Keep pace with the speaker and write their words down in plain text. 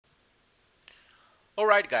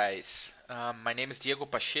Alright guys, my name is Diego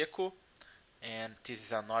Pacheco and this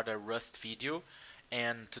is another Rust video,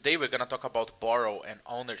 and today we're gonna talk about borrow and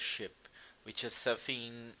ownership, which is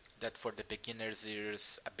something that for the beginners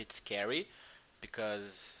is a bit scary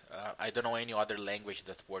because I don't know any other language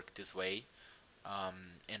that works this way,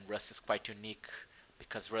 and Rust is quite unique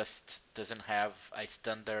because Rust doesn't have a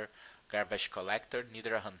standard garbage collector,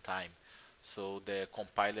 neither a runtime. So the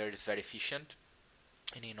compiler is very efficient,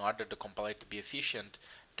 and in order the compiler to be efficient,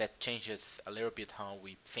 that changes a little bit how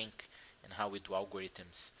we think and how we do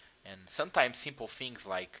algorithms. And sometimes simple things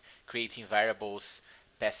like creating variables,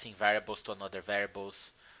 passing variables to another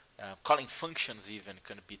variables, calling functions even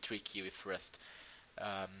can be tricky with Rust.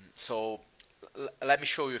 So let me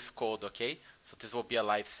show you with code, okay? So this will be a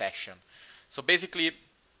live session. So basically,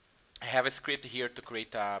 I have a script here to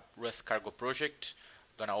create a Rust cargo project.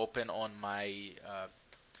 I'm gonna open on my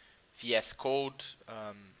VS Code.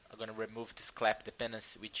 I'm gonna remove this clap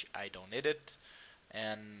dependency, which I don't need it,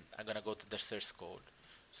 and I'm gonna go to the source code.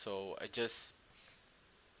 So I just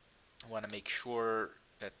want to make sure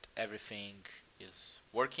that everything is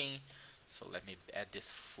working. So let me add this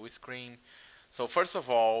full screen. So first of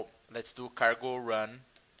all, let's do cargo run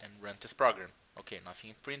and run this program. Okay,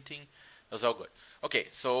 nothing printing. That's all good. Okay,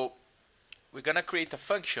 so we're gonna create a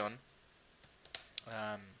function.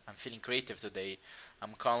 I'm feeling creative today.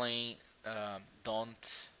 I'm calling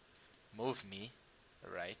don't move me,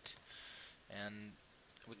 right? And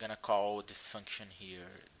we're gonna call this function here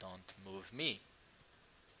don't move me.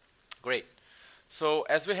 Great. So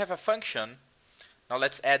as we have a function, now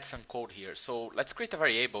let's add some code here. So let's create a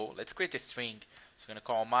variable. Let's create a string. So I'm gonna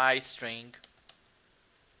call my string,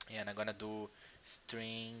 and I'm gonna do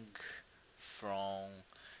string from.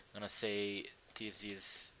 I'm gonna say this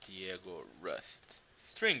is Diego Rust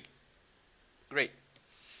string. Great.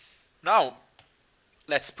 Now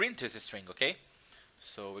let's print this string, okay?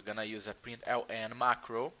 So we're gonna use a println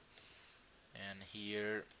macro, and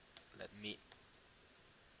here let me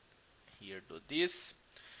here do this,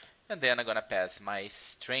 and then I'm gonna pass my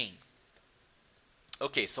string.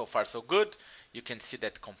 Okay, so far so good. You can see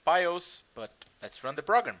that compiles, but let's run the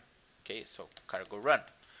program. Okay, so cargo run.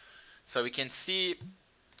 So we can see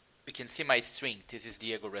my string. This is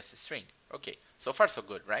Diego Rust string. Okay, so far so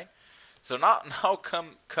good, right? So now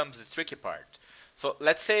comes the tricky part. So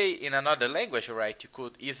let's say in another language, right, you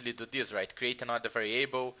could easily do this, right? Create another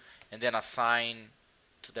variable and then assign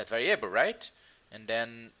to that variable, right? And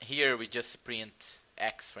then here we just print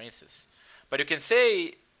x, for instance. But you can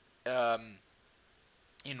say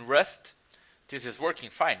in Rust, this is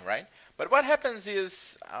working fine, right? But what happens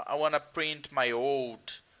is I want to print my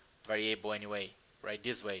old variable anyway, right?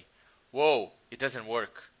 This way. Whoa, it doesn't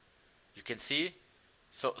work. You can see.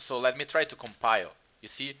 So let me try to compile. You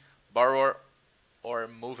see, borrower or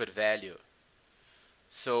moved value.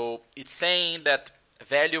 So it's saying that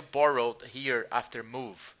value borrowed here after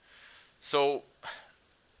move. So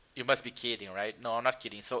you must be kidding, right? No, I'm not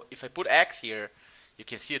kidding. So if I put x here, you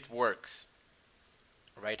can see it works,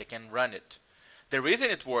 right? I can run it. The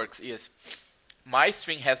reason it works is my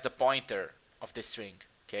string has the pointer of the string,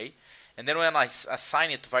 okay? And then when I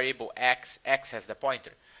assign it to variable x, x has the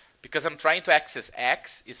pointer. Because I'm trying to access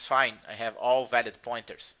x, it's fine. I have all valid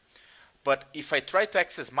pointers. But if I try to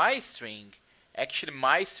access my string, actually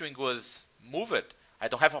my string was moved. I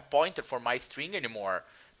don't have a pointer for my string anymore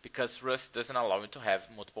because Rust doesn't allow me to have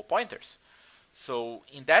multiple pointers. So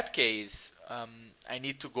in that case, I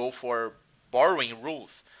need to go for borrowing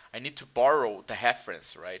rules. I need to borrow the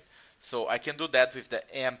reference, right? So I can do that with the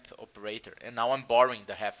amp operator. And now I'm borrowing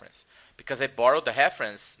the reference. Because I borrowed the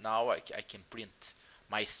reference, now I can print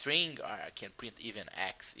my string, or I can print even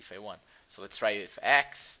x if I want. So let's try with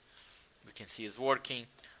x. We can see it's working.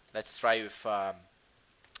 Let's try with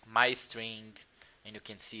my string, and you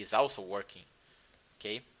can see it's also working.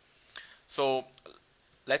 Okay. So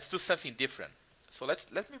let's do something different. So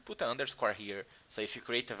let me put an underscore here. So if you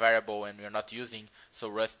create a variable and you're not using, so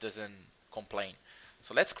Rust doesn't complain.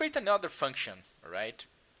 So let's create another function, all right?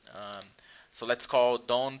 So let's call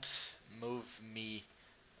don't move me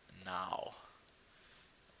now.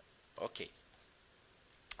 Okay.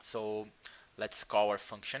 So let's call our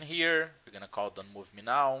function here. We're gonna call don't move me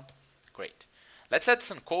now. Great. Let's add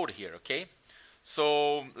some code here, okay?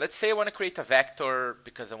 So let's say I want to create a vector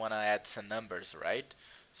because I want to add some numbers, right?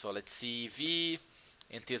 So let's see v,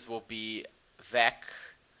 and this will be vec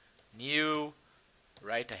new,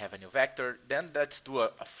 right? I have a new vector. Then let's do a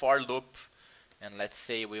for loop, and let's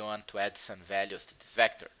say we want to add some values to this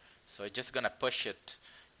vector. So I'm just gonna push it,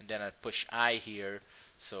 and then I push I here.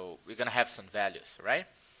 So we're gonna have some values, right?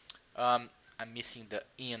 I'm missing the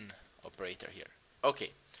in operator here.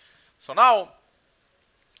 Okay. So now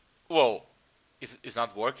Whoa, it's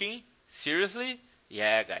not working? Seriously?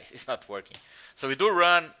 Yeah, guys, it's not working. So we do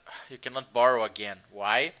run, you cannot borrow again.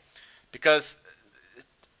 Why? Because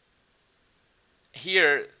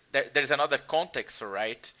here there's another context,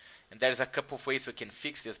 right? And there's a couple of ways we can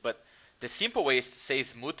fix this, but the simple way is to say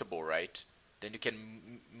it's mutable, right? Then you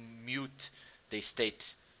can mute the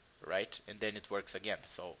state, right? And then it works again.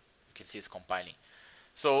 So you can see it's compiling.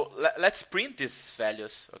 So let's print these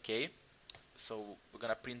values, okay? So we're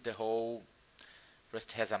gonna print the whole.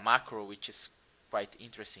 Rust has a macro which is quite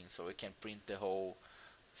interesting, so we can print the whole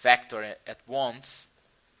vector at once.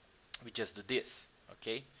 We just do this,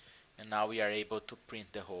 okay? And now we are able to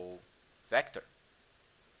print the whole vector.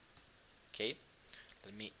 Okay,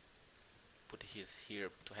 let me put his here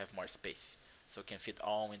to have more space so we can fit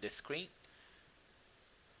all in the screen.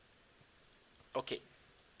 Okay,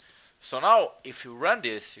 so now if you run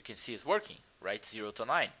this, you can see it's working, right? 0 to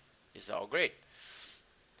 9 is all great.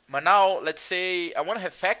 But now let's say I want to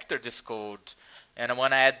have factor this code and I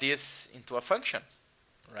want to add this into a function,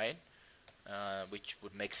 right? Which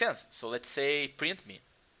would make sense. So let's say print me.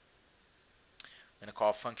 I'm going to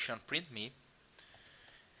call function print me.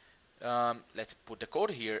 Let's put the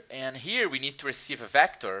code here, and here we need to receive a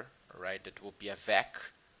vector, right? That will be a vec,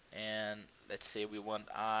 and let's say we want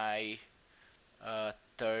I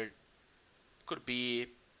third, could be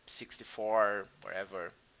 64,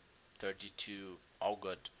 wherever, 32, all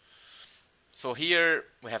good. So here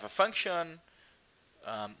we have a function.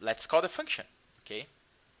 Let's call the function, okay?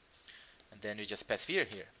 And then we just pass here.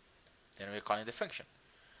 Then we're calling the function.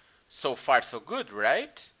 So far so good,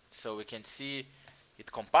 right? So we can see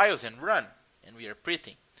it compiles and run, and we are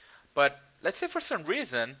printing. But let's say for some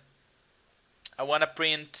reason I want to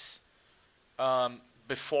print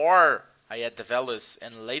before I add the values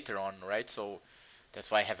and later on, right? So that's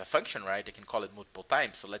why I have a function, right? I can call it multiple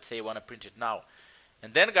times. So let's say I want to print it now.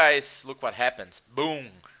 And then guys, look what happens. Boom!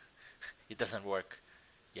 It doesn't work.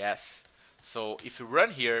 Yes. So if you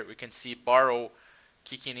run here, we can see borrow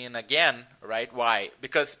kicking in again, right? Why?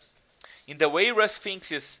 Because in the way Rust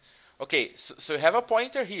thinks is, okay, so you have a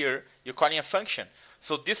pointer here, you're calling a function.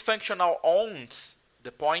 So this function now owns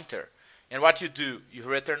the pointer. And what you do, you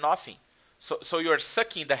return nothing. So you're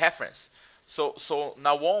sucking the reference. So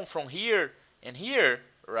now on from here and here,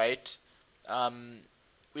 right,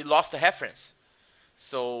 we lost the reference.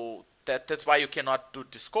 So that's why you cannot do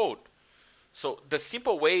this code. So the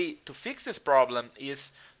simple way to fix this problem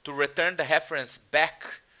is to return the reference back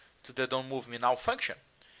to the don't move me now function.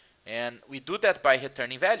 And we do that by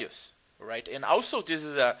returning values, right? And also this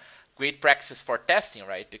is a great practice for testing,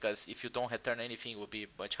 right? Because if you don't return anything, it will be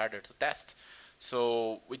much harder to test.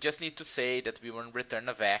 So we just need to say that we want to return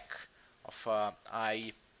a vec of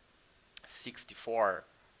I64,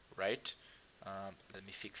 right? Let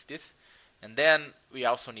me fix this. And then we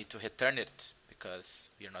also need to return it because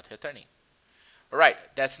we are not returning. All right,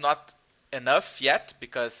 that's not enough yet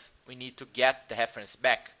because we need to get the reference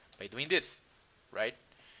back by doing this, right?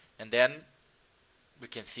 And then we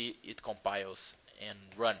can see it compiles and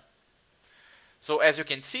run. So as you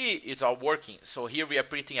can see, it's all working. So here we are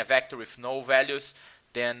printing a vector with no values.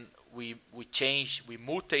 Then we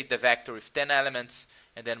mutate the vector with 10 elements,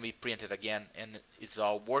 and then we print it again, and it's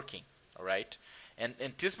all working. All right, and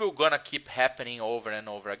this will gonna keep happening over and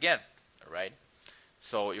over again. All right.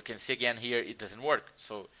 So you can see again here it doesn't work.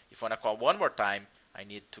 So if I wanna call one more time, I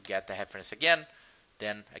need to get the reference again.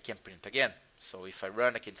 Then I can print again. So if I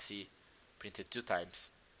run, I can see printed 2 times.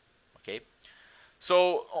 Okay.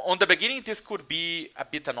 So on the beginning, this could be a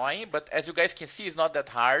bit annoying, but as you guys can see, it's not that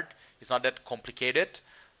hard. It's not that complicated,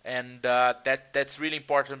 and that's really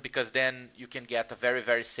important because then you can get a very,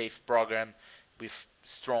 very safe program with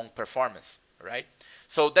strong performance. Right.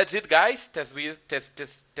 So that's it, guys. That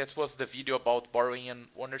was the video about borrowing and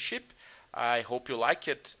ownership. I hope you like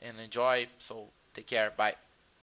it and enjoy. So take care. Bye.